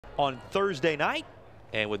on Thursday night.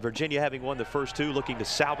 And with Virginia having won the first two, looking to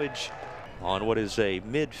salvage on what is a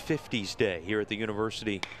mid-50s day here at the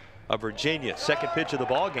University of Virginia. Second pitch of the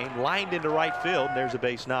ball game, lined into right field, and there's a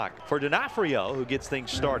base knock for D'Onofrio, who gets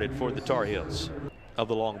things started for the Tar Heels of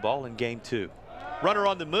the long ball in game two. Runner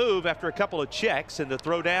on the move after a couple of checks, and the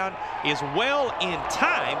throw down is well in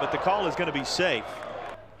time, but the call is going to be safe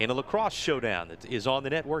in a lacrosse showdown that is on the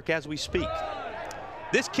network as we speak.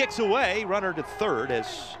 This kicks away, runner to third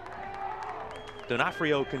as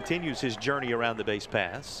D'Onofrio continues his journey around the base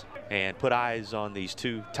paths and put eyes on these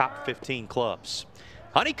two top 15 clubs.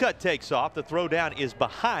 Honeycutt takes off. The throw down is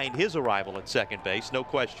behind his arrival at second base, no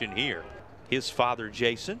question here. His father,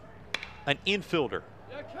 Jason, an infielder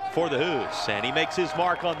for the Hoos, and he makes his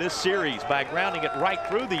mark on this series by grounding it right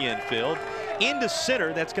through the infield into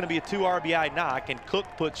center. That's going to be a 2 RBI knock, and Cook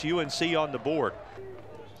puts UNC on the board.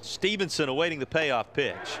 Stevenson awaiting the payoff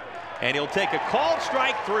pitch, and he'll take a called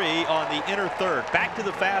strike 3 on the inner third. Back to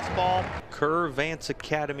the fastball. Kerr Vance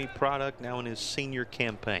Academy product, now in his senior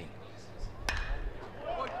campaign.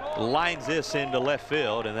 Lines this into left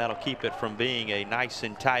field, and that'll keep it from being a nice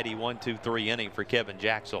and tidy 1-2-3 inning for Kevin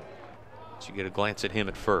Jaxel. So you get a glance at him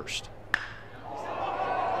at first.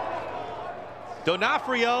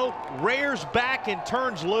 D'Onofrio rears back and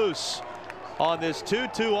turns loose on this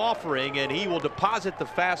 2-2 offering, and he will deposit the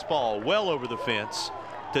fastball well over the fence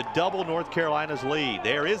to double North Carolina's lead.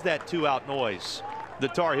 There is that 2-out noise the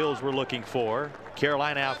Tar Heels were looking for.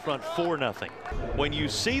 Carolina out front 4-0. When you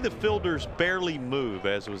see the fielders barely move,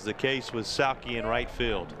 as was the case with Sauke in right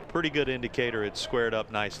field, pretty good indicator it's squared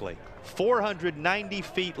up nicely. 490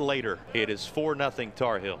 feet later, it is 4-0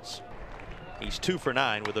 Tar Heels. He's 2 for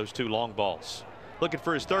 9 with those 2 long balls. Looking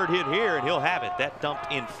for his third hit here, and he'll have it. That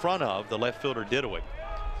dumped in front of the left fielder Didowik.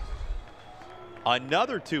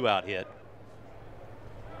 Another 2-out hit.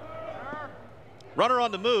 Runner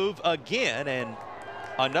on the move again, and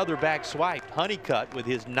another back swipe. Honeycutt with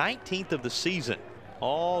his 19th of the season.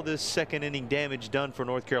 All this second inning damage done for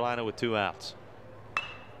North Carolina with 2 outs.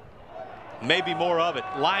 Maybe more of it.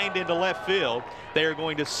 Lined into left field. They are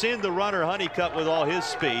going to send the runner Honeycutt with all his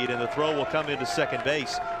speed, and the throw will come into second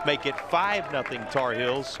base. Make it 5-0 Tar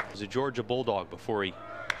Heels. He was a Georgia Bulldog before he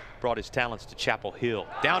brought his talents to Chapel Hill.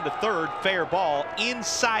 Down to third, fair ball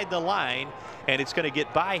inside the line, and it's going to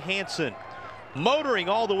get by Hanson. Motoring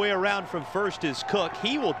all the way around from first is Cook.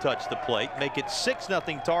 He will touch the plate, make it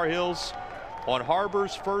 6-0 Tar Heels on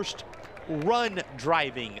Harbor's first run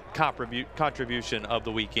driving contribution of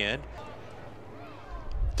the weekend.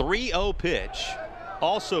 3-0 pitch,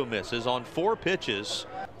 also misses on 4 pitches.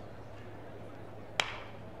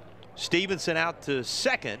 Stevenson out to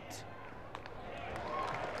second,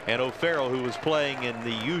 and O'Farrell, who was playing in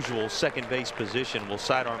the usual second base position, will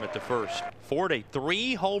sidearm at the first. Ford, a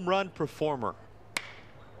 3-home run performer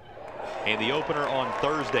in the opener on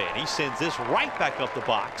Thursday, and he sends this right back up the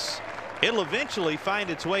box. It'll eventually find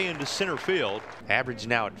its way into center field. Average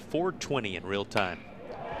now at 420 in real time.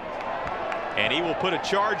 And he will put a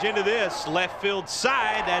charge into this left field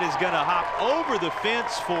side. That is going to hop over the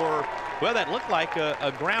fence for, well, that looked like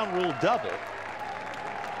a ground rule double,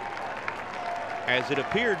 as it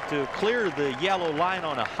appeared to clear the yellow line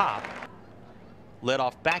on a hop. Led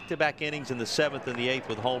off back-to-back innings in the 7th and the 8th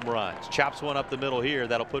with home runs. Chops one up the middle here.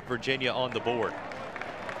 That'll put Virginia on the board,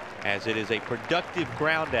 as it is a productive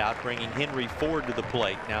ground out, bringing Henry Ford to the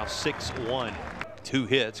plate. Now 6-1. 2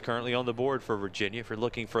 hits currently on the board for Virginia if you're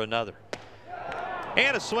looking for another.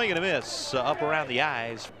 And a swing and a miss up around the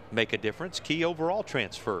eyes. Make a difference. Key overall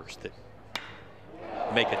transfers that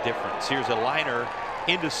make a difference. Here's a liner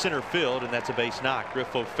into center field, and that's a base knock.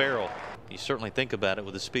 Griff O'Farrell. You certainly think about it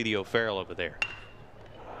with a speedy O'Farrell over there.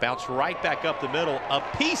 Bounce right back up the middle. A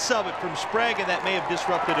piece of it from Sprague, and that may have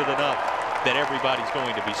disrupted it enough that everybody's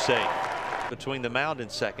going to be safe. Between the mound and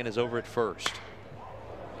second is over at first.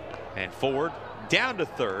 And Ford down to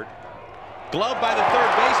third. Gloved by the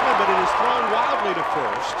third baseman, but it is thrown wildly to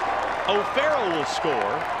first. O'Farrell will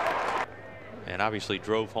score, and obviously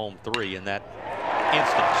drove home 3 in that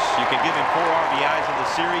instance. You can give him 4 RBIs in the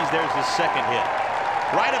series. There's his second hit.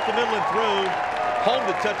 Right up the middle and through. Home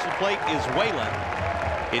to touch the plate is Whalen.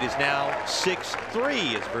 It is now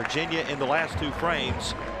 6-3 as Virginia in the last 2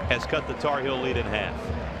 frames has cut the Tar Heel lead in half.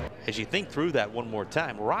 As you think through that one more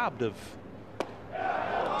time, robbed of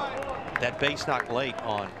that base knock late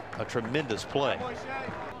on a tremendous play.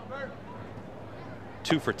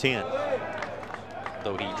 2 for 10,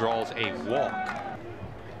 though he draws a walk.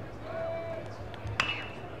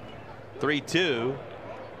 3-2.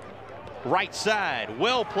 Right side,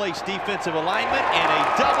 well-placed defensive alignment, and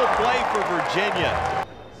a double play for Virginia.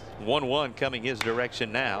 1-1 coming his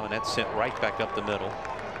direction now, and that's sent right back up the middle.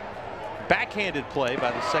 Backhanded play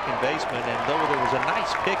by the second baseman, and though there was a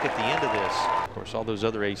nice pick at the end of this, of course, all those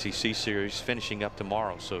other ACC series finishing up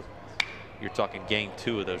tomorrow, so you're talking game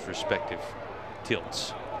 2 of those respective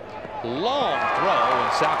tilts. Long throw,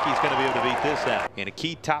 and Salke's going to be able to beat this out in a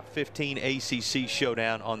key top 15 ACC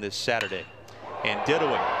showdown on this Saturday. And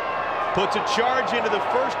Didowing puts a charge into the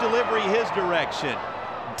first delivery his direction.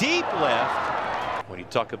 Deep left. When you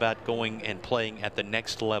talk about going and playing at the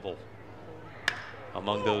next level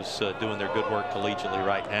among those doing their good work collegiately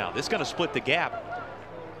right now, this is going to split the gap.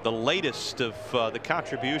 The latest of the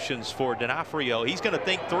contributions for D'Onofrio. He's going to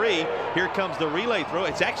think 3. Here comes the relay throw.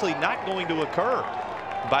 It's actually not going to occur.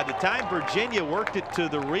 By the time Virginia worked it to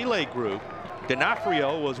the relay group,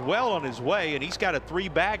 D'Onofrio was well on his way, and he's got a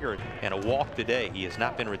 3-bagger and a walk today. He has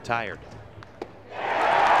not been retired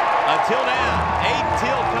until now. Aiden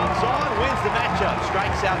Till comes on, wins the matchup,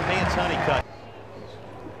 strikes out Vance Honeycutt.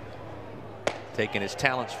 Taking his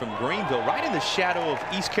talents from Greenville, right in the shadow of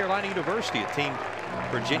East Carolina University, a team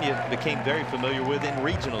Virginia became very familiar with in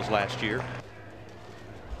regionals last year.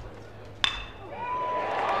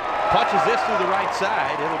 Punches this through the right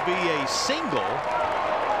side. It'll be a single.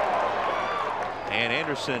 And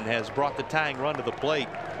Anderson has brought the tying run to the plate.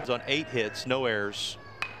 He's on 8 hits, no errors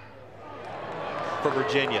for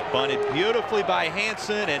Virginia. Bunted beautifully by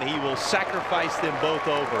Hanson, and he will sacrifice them both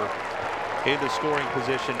over into scoring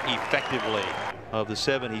position effectively. Of the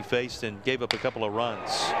 7 he faced and gave up a couple of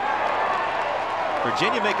runs.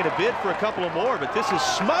 Virginia making a bid for a couple of more, but this is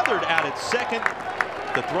smothered out at second.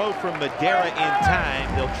 The throw from Madera in time.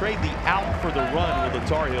 They'll trade the out for the run with the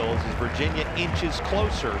Tar Heels as Virginia inches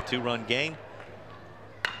closer. 2-run game.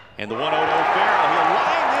 And the 1-0 O'Farrell. He'll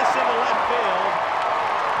line this into left field.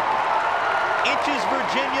 Inches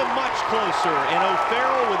Virginia much closer. And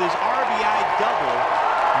O'Farrell with his RBI double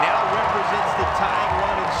now represents the tying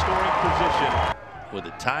run in scoring position. With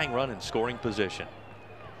the tying run in scoring position.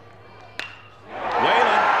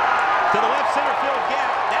 Whalen to the left center field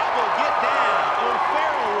gap. That will get down.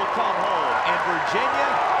 O'Farrell will come home. And Virginia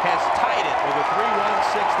has tied it with a 3-run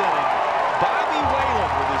 6th inning. Bobby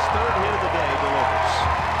Whalen with his 3rd hit of the day delivers.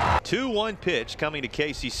 2-1 pitch coming to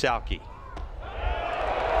Casey Salke.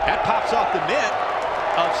 That pops off the mitt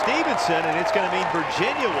of Stevenson, and it's going to mean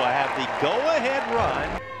Virginia will have the go-ahead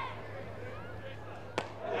run.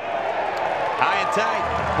 High and tight,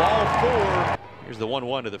 ball 4. Here's the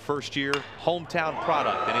 1-1 to the first-year hometown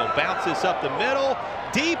product, and he'll bounce this up the middle,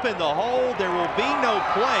 deep in the hole. There will be no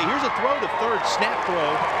play. Here's a throw to third, snap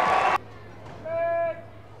throw.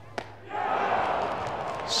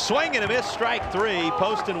 Swing and a miss, strike 3.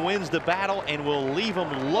 Poston wins the battle and will leave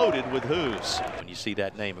him loaded with who's. When you see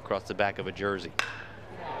that name across the back of a jersey.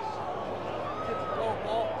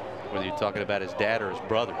 Whether you're talking about his dad or his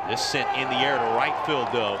brother. This sent in the air to right field,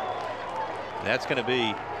 though. And that's going to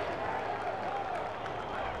be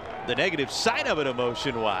the negative side of it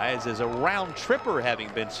emotion-wise, as a round tripper having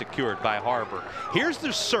been secured by Harbor. Here's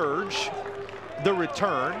the surge, the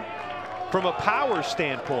return. From a power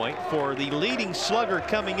standpoint, for the leading slugger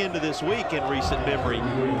coming into this week in recent memory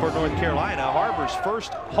for North Carolina, Harbor's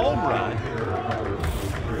first home run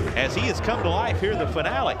as he has come to life here in the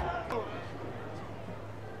finale.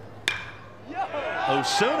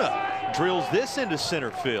 Osuna drills this into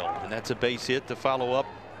center field, and that's a base hit to follow up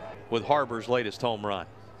with Harbor's latest home run.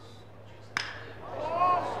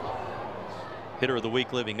 Hitter of the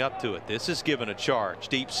week living up to it. This is given a charge.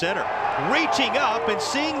 Deep center. Reaching up and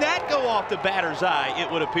seeing that go off the batter's eye,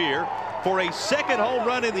 it would appear, for a 2nd home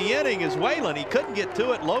run in the inning is Whalen. He couldn't get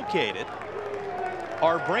to it, locate it,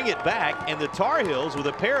 or bring it back. And the Tar Heels with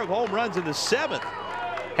a pair of home runs in the 7th,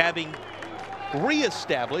 having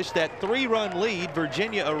reestablished that 3-run lead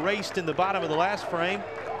Virginia erased in the bottom of the last frame.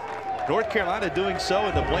 North Carolina doing so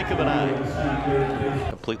in the blink of an eye.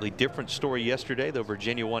 Completely different story yesterday, though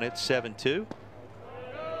Virginia won it 7-2.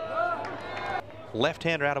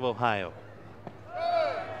 Left-hander out of Ohio.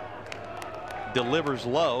 Delivers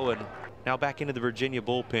low, and now back into the Virginia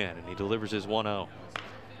bullpen, and he delivers his 1-0.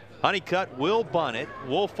 Honeycutt will bunt it.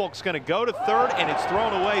 Woolfolk's going to go to third, and it's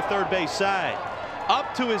thrown away third base side.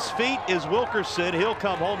 Up to his feet is Wilkerson. He'll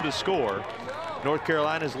come home to score. North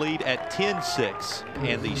Carolina's lead at 10-6,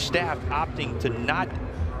 and the staff opting to not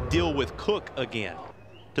deal with Cook again.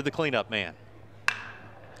 To the cleanup man.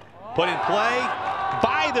 Put in play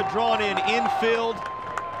by the drawn-in infield.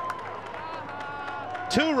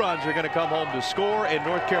 2 runs are going to come home to score, and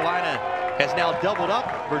North Carolina has now doubled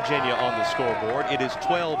up Virginia on the scoreboard. It is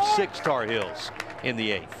 12-6 Tar Heels in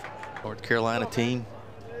the 8th. North Carolina team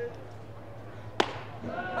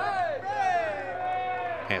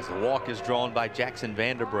as the walk is drawn by Jackson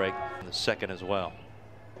Vanderbrake in the 2nd as well.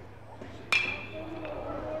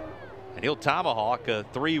 And he'll tomahawk a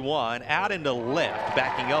 3-1 out into left.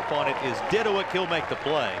 Backing up on it is Didowick. He'll make the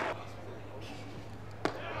play.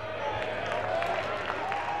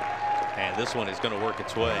 And this one is going to work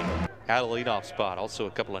its way out of the leadoff spot. Also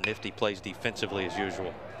a couple of nifty plays defensively as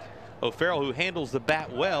usual. O'Farrell, who handles the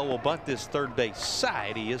bat well, will bunt this third base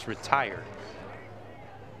side. He is retired.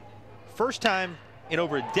 First time in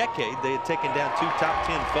over a decade they had taken down two top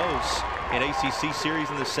 10 foes in ACC series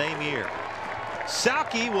in the same year.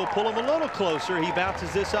 Salke will pull him a little closer. He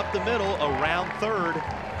bounces this up the middle around third.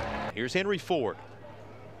 Here's Henry Ford.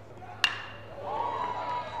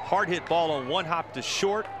 Hard hit ball on one hop to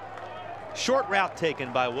short. Short route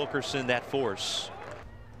taken by Wilkerson, that force.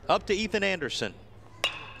 Up to Ethan Anderson.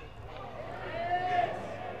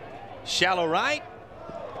 Shallow right.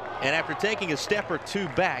 And after taking a step or two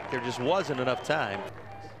back, there just wasn't enough time.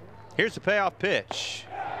 Here's the payoff pitch.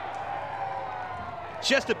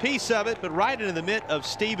 Just a piece of it, but right into the mitt of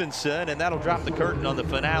Stevenson, and that'll drop the curtain on the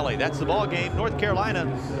finale. That's the ball game. North Carolina,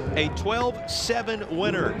 a 12-7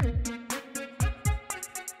 winner.